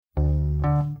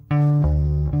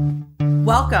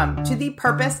Welcome to the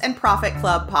Purpose and Profit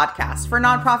Club podcast for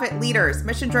nonprofit leaders,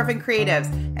 mission-driven creatives,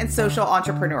 and social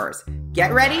entrepreneurs.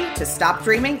 Get ready to stop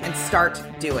dreaming and start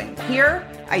doing. Here,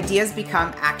 ideas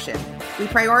become action. We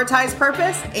prioritize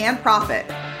purpose and profit.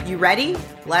 You ready?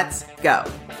 Let's go.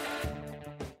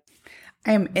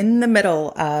 I am in the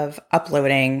middle of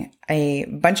uploading a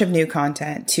bunch of new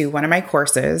content to one of my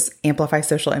courses, Amplify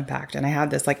Social Impact. And I had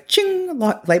this ching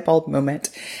light bulb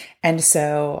moment. And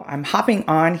so I'm hopping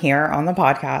on here on the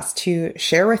podcast to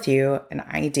share with you an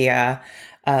idea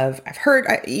of,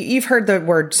 you've heard the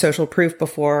word social proof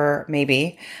before,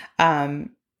 maybe.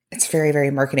 It's very,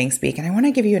 very marketing speak. And I want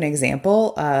to give you an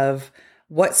example of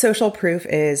what social proof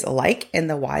is like in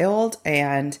the wild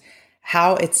and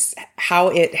how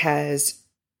it has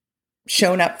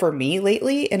shown up for me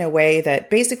lately in a way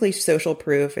that basically social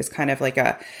proof is kind of like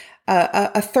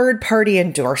a third party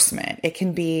endorsement. It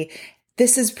can be,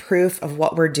 this is proof of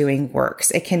what we're doing works.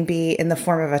 It can be in the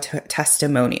form of a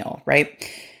testimonial, right?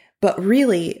 But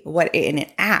really what it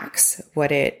enacts,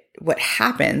 what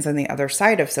happens on the other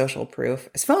side of social proof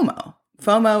is FOMO.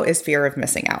 FOMO is fear of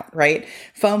missing out, right?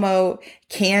 FOMO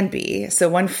can be, so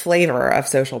one flavor of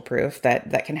social proof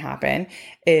that can happen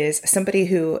is somebody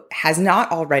who has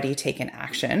not already taken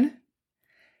action,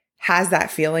 has that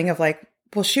feeling of like,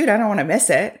 well, shoot, I don't want to miss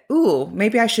it. Ooh,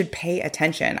 maybe I should pay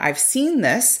attention. I've seen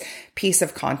this piece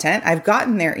of content. I've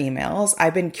gotten their emails.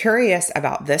 I've been curious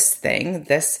about this thing,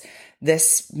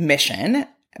 this mission,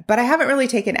 but I haven't really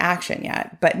taken action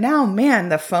yet. But now, man,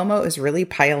 the FOMO is really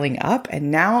piling up.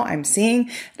 And now I'm seeing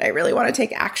that I really want to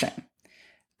take action.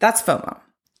 That's FOMO.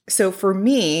 So for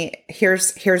me,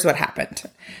 here's what happened.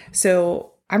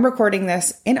 So I'm recording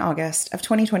this in August of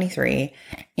 2023,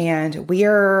 and we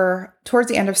are towards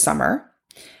the end of summer,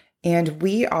 and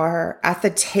we are at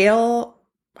the tail.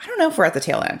 I don't know if we're at the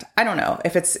tail end. I don't know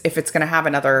if it's going to have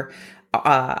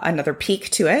another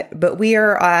peak to it, but we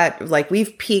are at,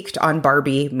 we've peaked on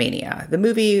Barbie mania. The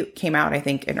movie came out, I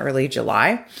think, in early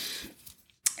July,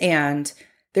 and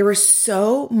there was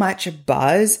so much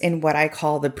buzz in what I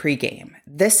call the pregame.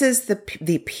 This is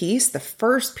the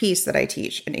first piece that I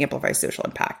teach in Amplify Social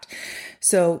Impact.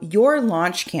 So your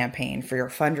launch campaign for your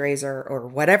fundraiser or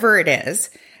whatever it is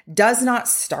does not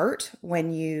start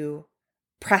when you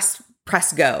press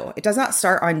go. It does not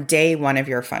start on day one of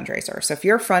your fundraiser. So if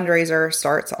your fundraiser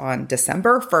starts on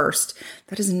December 1st,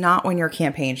 that is not when your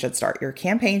campaign should start. Your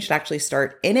campaign should actually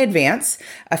start in advance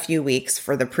a few weeks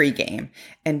for the pregame.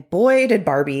 And boy, did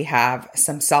Barbie have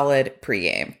some solid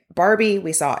pregame. Barbie,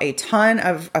 we saw a ton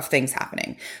of things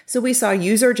happening. So we saw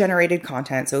user-generated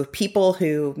content. So people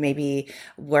who maybe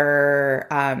were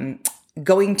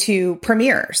going to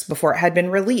premieres before it had been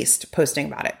released, posting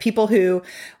about it. People who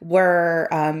were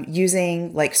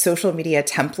using social media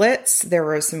templates. There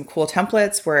were some cool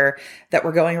templates that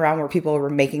were going around where people were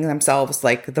making themselves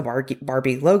the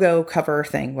Barbie logo cover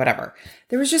thing, whatever.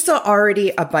 There was just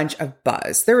already a bunch of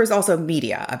buzz. There was also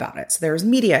media about it. So there was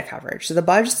media coverage. So the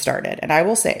buzz started. And I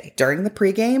will say, during the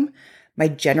pregame, my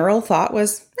general thought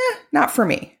was, not for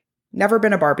me. Never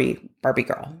been a Barbie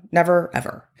girl. Never,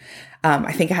 ever.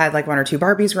 I think I had one or two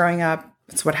Barbies growing up.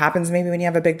 It's what happens maybe when you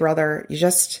have a big brother. There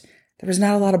was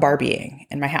not a lot of Barbieing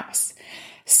in my house.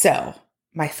 So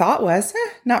my thought was,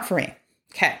 not for me.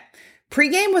 Okay.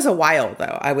 Pre-game was a while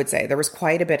though, I would say. There was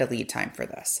quite a bit of lead time for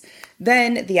this.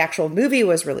 Then the actual movie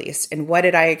was released. And what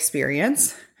did I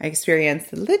experience? I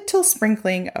experienced a little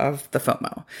sprinkling of the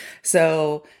FOMO.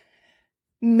 So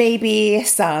maybe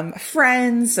some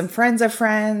friends of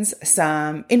friends,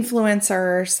 some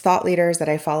influencers, thought leaders that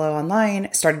I follow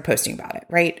online started posting about it,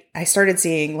 right? I started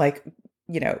seeing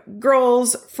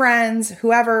girls, friends,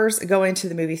 whoever's going to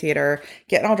the movie theater,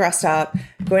 getting all dressed up,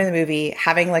 going to the movie,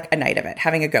 having a night of it,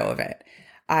 having a go of it.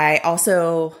 I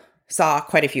also saw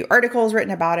quite a few articles written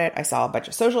about it. I saw a bunch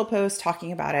of social posts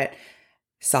talking about it.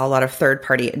 Saw a lot of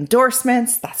third-party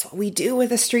endorsements. That's what we do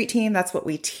with a street team. That's what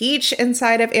we teach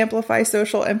inside of Amplify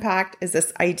Social Impact, is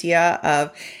this idea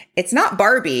of, it's not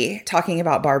Barbie talking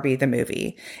about Barbie the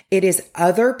movie. It is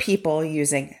other people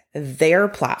using their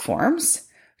platforms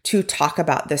to talk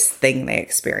about this thing they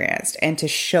experienced and to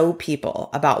show people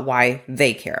about why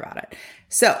they care about it.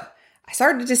 So I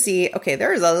started to see, okay,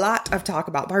 there's a lot of talk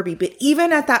about Barbie, but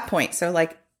even at that point, so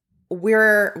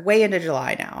we're way into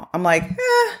July now. I'm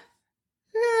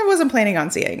I wasn't planning on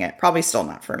seeing it. Probably still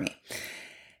not for me.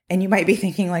 And you might be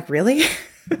thinking really?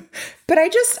 But I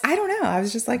don't know. I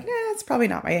was just it's probably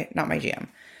not my jam.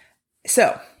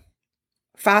 So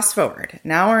fast forward.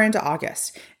 Now we're into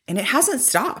August. And it hasn't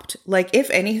stopped. Like, if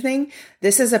anything,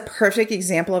 this is a perfect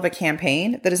example of a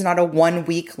campaign that is not a 1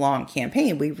 week long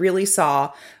campaign. We really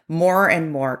saw more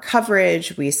and more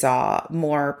coverage. We saw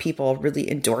more people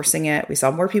really endorsing it. We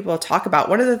saw more people talk about.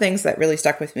 One of the things that really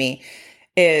stuck with me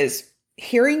is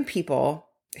hearing people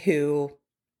who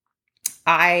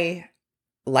I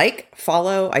like,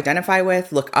 follow, identify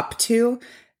with, look up to,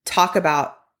 talk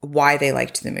about why they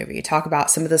liked the movie, talk about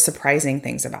some of the surprising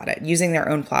things about it, using their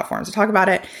own platforms to talk about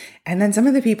it. And then some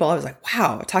of the people I was like,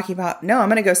 wow, talking about, no, I'm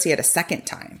going to go see it a second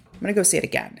time. I'm going to go see it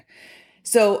again.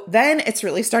 So then it's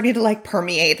really starting to like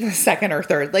permeate the second or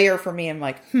third layer for me. I'm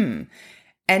like, And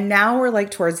now we're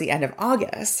like towards the end of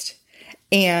August.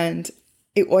 And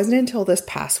it wasn't until this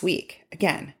past week,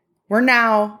 again, we're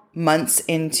now months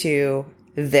into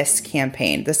this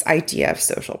campaign, this idea of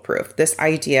social proof, this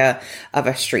idea of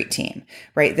a street team,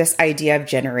 right? This idea of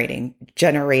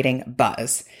generating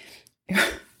buzz.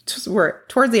 We're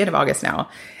towards the end of August now.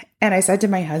 And I said to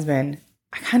my husband,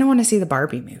 I kind of want to see the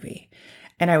Barbie movie.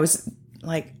 And I was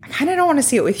like, I kind of don't want to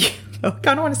see it with you. I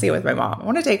kind of want to see it with my mom. I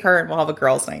want to take her and we'll have a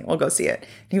girls' night. We'll go see it.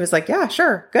 And he was like, yeah,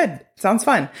 sure. Good. Sounds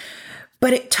fun.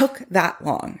 But it took that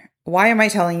long. Why am I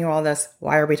telling you all this?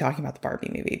 Why are we talking about the Barbie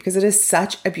movie? Because it is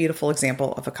such a beautiful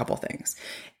example of a couple things.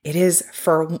 It is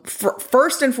for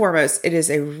first and foremost, it is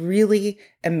a really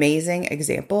amazing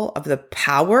example of the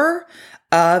power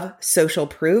of social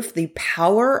proof, the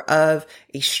power of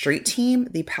a street team,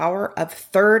 the power of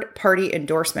third-party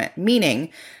endorsement,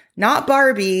 meaning not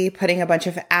Barbie putting a bunch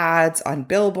of ads on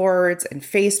billboards and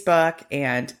Facebook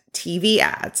and TV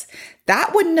ads.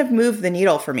 That wouldn't have moved the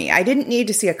needle for me. I didn't need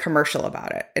to see a commercial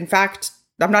about it. In fact,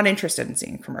 I'm not interested in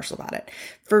seeing a commercial about it.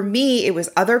 For me, it was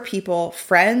other people,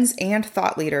 friends and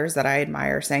thought leaders that I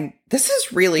admire saying, this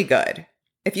is really good.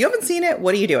 If you haven't seen it,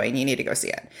 what are you doing? You need to go see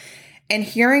it. And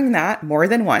hearing that more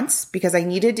than once, because I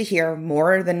needed to hear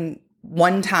more than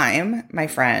one time my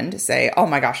friend say, oh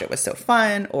my gosh, it was so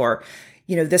fun, or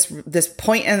this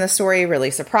point in the story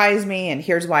really surprised me, and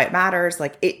here's why it matters.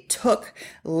 Like, it took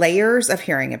layers of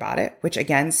hearing about it, which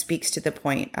again speaks to the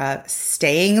point of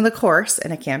staying the course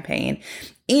in a campaign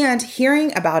and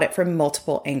hearing about it from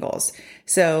multiple angles.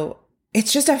 So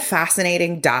it's just a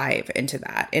fascinating dive into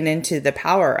that and into the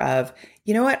power of,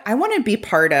 you know what, I want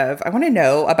to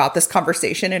know about this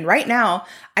conversation. And right now,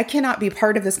 I cannot be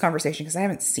part of this conversation because I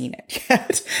haven't seen it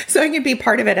yet. So I can be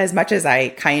part of it as much as I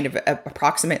kind of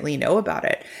approximately know about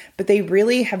it. But they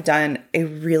really have done a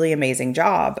really amazing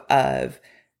job of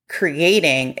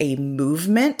creating a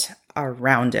movement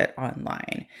around it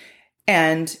online.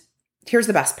 And here's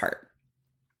the best part.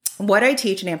 What I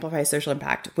teach in Amplify Social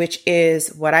Impact, which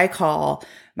is what I call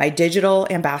my digital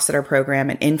ambassador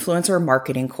program and influencer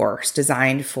marketing course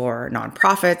designed for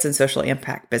nonprofits and social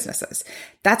impact businesses.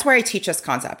 That's where I teach this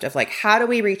concept of like, how do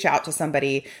we reach out to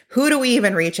somebody? Who do we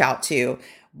even reach out to?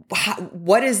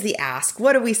 What is the ask?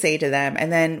 What do we say to them?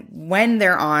 And then when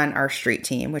they're on our street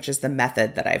team, which is the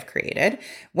method that I've created,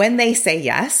 when they say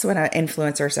yes, when an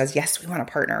influencer says, yes, we want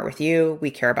to partner with you, we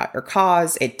care about your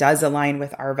cause, it does align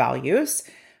with our values.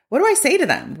 What do I say to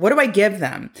them? What do I give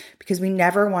them? Because we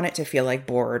never want it to feel like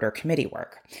board or committee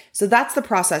work. So that's the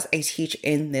process I teach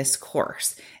in this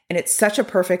course. And it's such a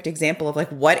perfect example of like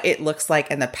what it looks like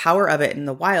and the power of it in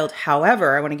the wild.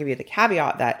 However, I want to give you the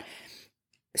caveat that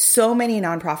so many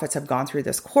nonprofits have gone through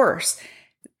this course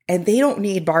and they don't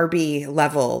need Barbie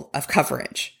level of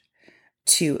coverage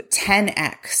to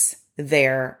 10x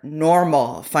their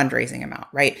normal fundraising amount,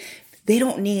 right? They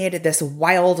don't need this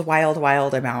wild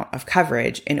amount of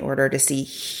coverage in order to see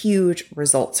huge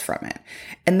results from it.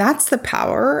 And that's the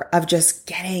power of just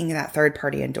getting that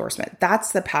third-party endorsement.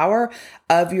 That's the power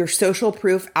of your social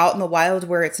proof out in the wild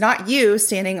where it's not you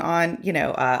standing on,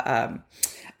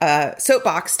 a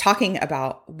soapbox talking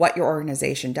about what your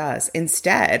organization does.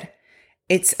 Instead,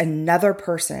 it's another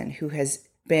person who has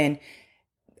been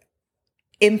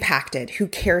impacted, who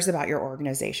cares about your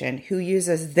organization, who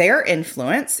uses their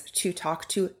influence to talk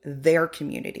to their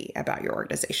community about your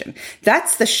organization.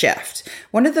 That's the shift.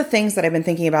 One of the things that I've been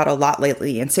thinking about a lot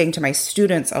lately and saying to my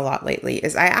students a lot lately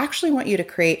is I actually want you to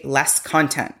create less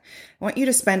content. I want you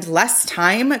to spend less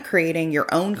time creating your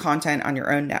own content on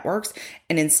your own networks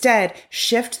and instead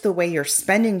shift the way you're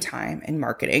spending time in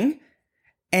marketing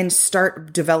and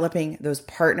start developing those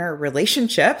partner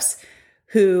relationships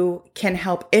who can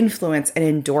help influence and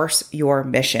endorse your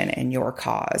mission and your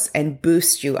cause and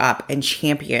boost you up and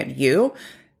champion you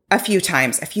a few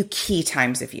key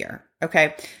times a year.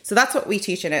 Okay. So that's what we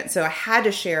teach in it. So I had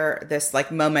to share this like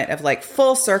moment of like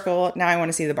full circle. Now I want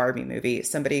to see the Barbie movie.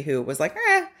 Somebody who was like,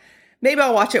 maybe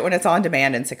I'll watch it when it's on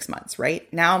demand in 6 months,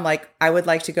 right? Now I'm like, I would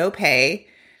like to go pay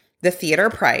the theater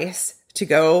price to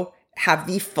go have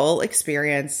the full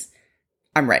experience,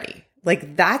 I'm ready.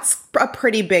 Like, that's a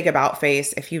pretty big about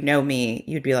face. If you know me,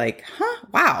 you'd be like, huh,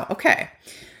 wow, okay.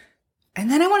 And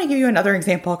then I want to give you another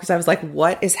example because I was like,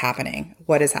 what is happening?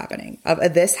 What is happening?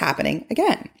 Of this happening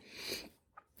again.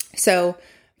 So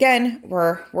again,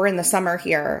 we're in the summer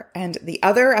here. And the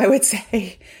other, I would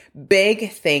say,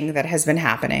 big thing that has been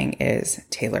happening is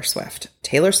Taylor Swift.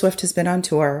 Taylor Swift has been on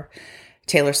tour.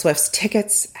 Taylor Swift's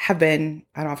tickets have been,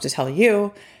 I don't have to tell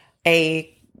you,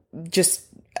 a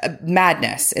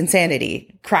madness,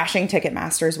 insanity, crashing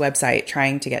Ticketmaster's website,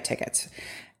 trying to get tickets.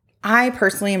 I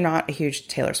personally am not a huge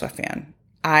Taylor Swift fan.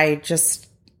 I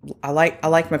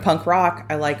like my punk rock.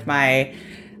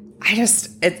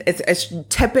 It's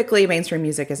typically mainstream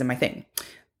music isn't my thing,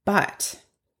 but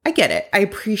I get it. I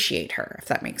appreciate her, if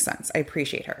that makes sense. I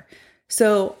appreciate her.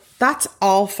 So that's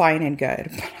all fine and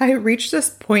good. But I reached this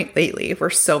point lately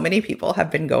where so many people have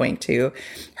been going to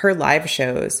her live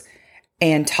shows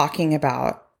and talking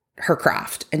about her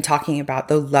craft and talking about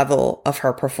the level of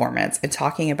her performance and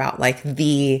talking about like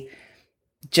the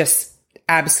just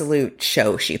absolute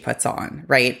show she puts on,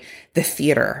 right? The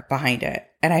theater behind it.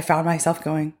 And I found myself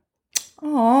going,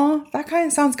 oh, that kind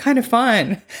of sounds kind of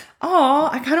fun. Oh,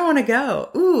 I kind of want to go.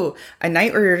 Ooh, a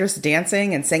night where you're just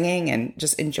dancing and singing and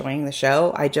just enjoying the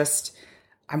show. I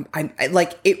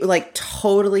like it, like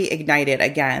totally ignited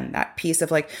again, that piece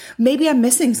of like, maybe I'm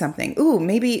missing something. Ooh,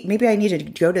 maybe I need to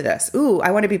go to this. Ooh,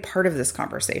 I want to be part of this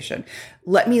conversation.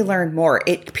 Let me learn more.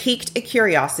 It piqued a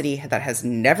curiosity that has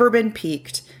never been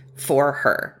piqued for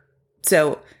her.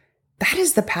 So that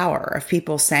is the power of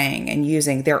people saying and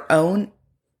using their own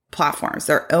platforms,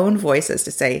 their own voices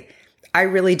to say, I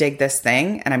really dig this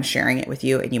thing and I'm sharing it with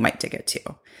you and you might dig it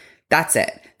too. That's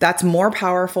it. That's more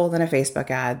powerful than a Facebook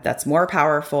ad. That's more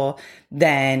powerful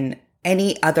than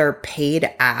any other paid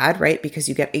ad, right? Because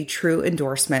you get a true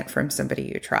endorsement from somebody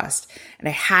you trust. And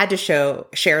I had to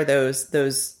share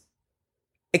those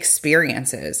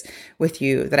experiences with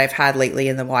you that I've had lately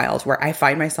in the wild, where I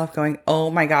find myself going,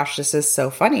 oh my gosh, this is so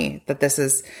funny that this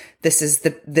is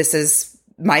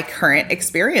my current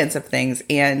experience of things.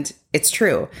 And it's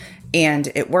true.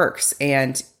 And it works.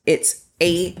 And it's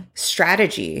a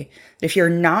strategy that if you're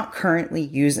not currently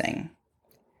using,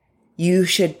 you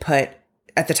should put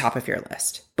at the top of your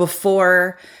list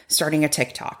before starting a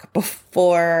TikTok,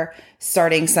 before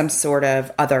starting some sort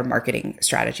of other marketing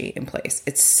strategy in place.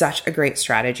 It's such a great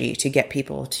strategy to get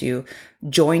people to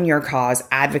join your cause,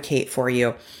 advocate for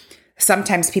you.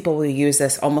 Sometimes people will use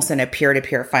this almost in a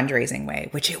peer-to-peer fundraising way,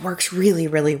 which it works really,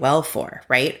 really well for,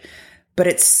 right? But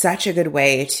it's such a good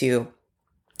way to.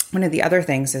 One of the other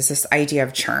things is this idea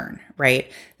of churn, right?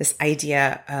 This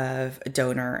idea of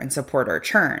donor and supporter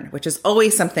churn, which is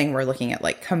always something we're looking at,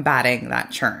 like combating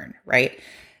that churn, right?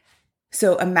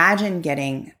 So imagine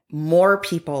getting more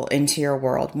people into your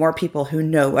world, more people who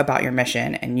know about your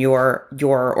mission and your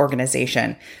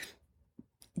organization,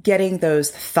 getting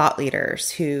those thought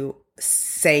leaders who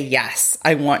say, yes,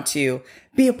 I want to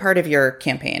be a part of your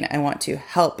campaign. I want to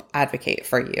help advocate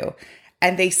for you.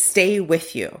 And they stay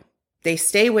with you. They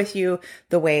stay with you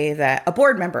the way that a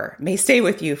board member may stay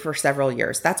with you for several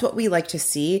years. That's what we like to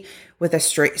see with a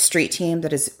street team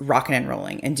that is rocking and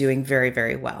rolling and doing very,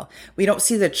 very well. We don't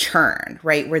see the churn,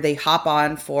 right? Where they hop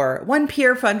on for one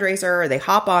peer fundraiser or they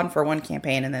hop on for one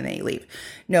campaign and then they leave.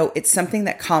 No, it's something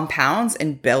that compounds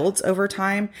and builds over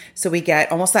time. So we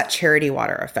get almost that Charity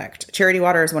Water effect. Charity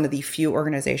Water is one of the few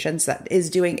organizations that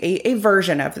is doing a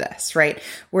version of this, right?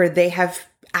 Where they have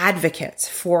advocates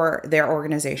for their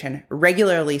organization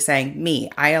regularly saying,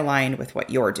 I align with what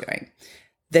you're doing.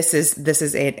 This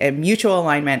is a mutual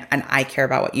alignment and I care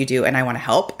about what you do and I want to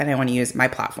help and I want to use my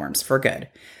platforms for good.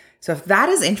 So if that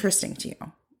is interesting to you,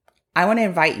 I want to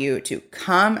invite you to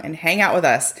come and hang out with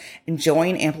us and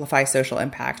join Amplify Social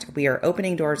Impact. We are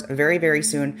opening doors very, very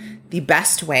soon. The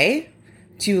best way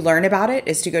to learn about it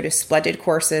is to go to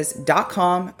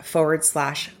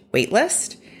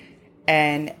splendidcourses.com/waitlist.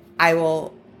 And I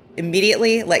will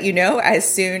immediately let you know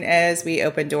as soon as we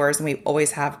open doors, and we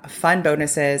always have fun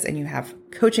bonuses and you have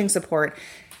coaching support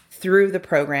through the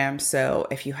program. So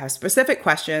if you have specific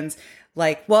questions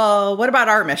like, well, what about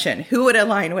our mission? Who would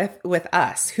align with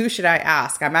us? Who should I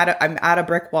ask? I'm at a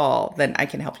brick wall, then I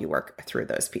can help you work through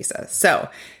those pieces. So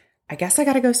I guess I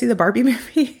got to go see the Barbie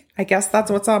movie. I guess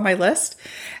that's what's on my list.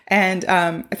 And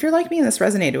if you're like me and this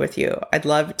resonated with you, I'd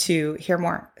love to hear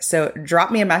more. So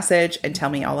drop me a message and tell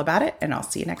me all about it, and I'll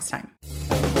see you next time.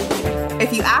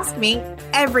 If you ask me,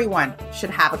 everyone should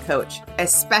have a coach,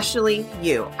 especially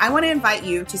you. I want to invite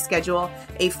you to schedule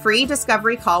a free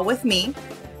discovery call with me.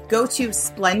 Go to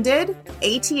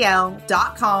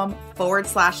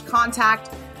splendidatl.com/contact.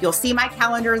 You'll see my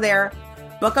calendar there.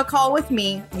 Book a call with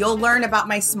me. You'll learn about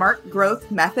my smart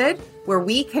growth method where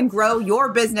we can grow your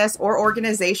business or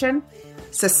organization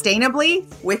sustainably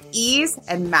with ease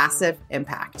and massive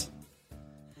impact.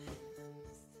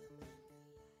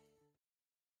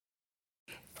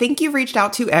 Think you've reached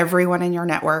out to everyone in your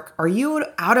network? Are you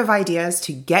out of ideas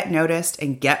to get noticed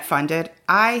and get funded?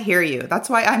 I hear you.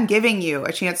 That's why I'm giving you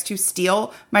a chance to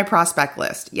steal my prospect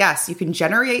list. Yes, you can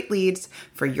generate leads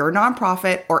for your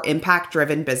nonprofit or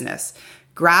impact-driven business.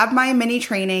 Grab my mini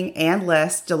training and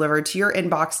list delivered to your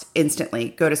inbox instantly.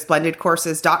 Go to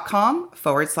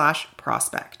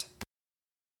splendidcourses.com/prospect.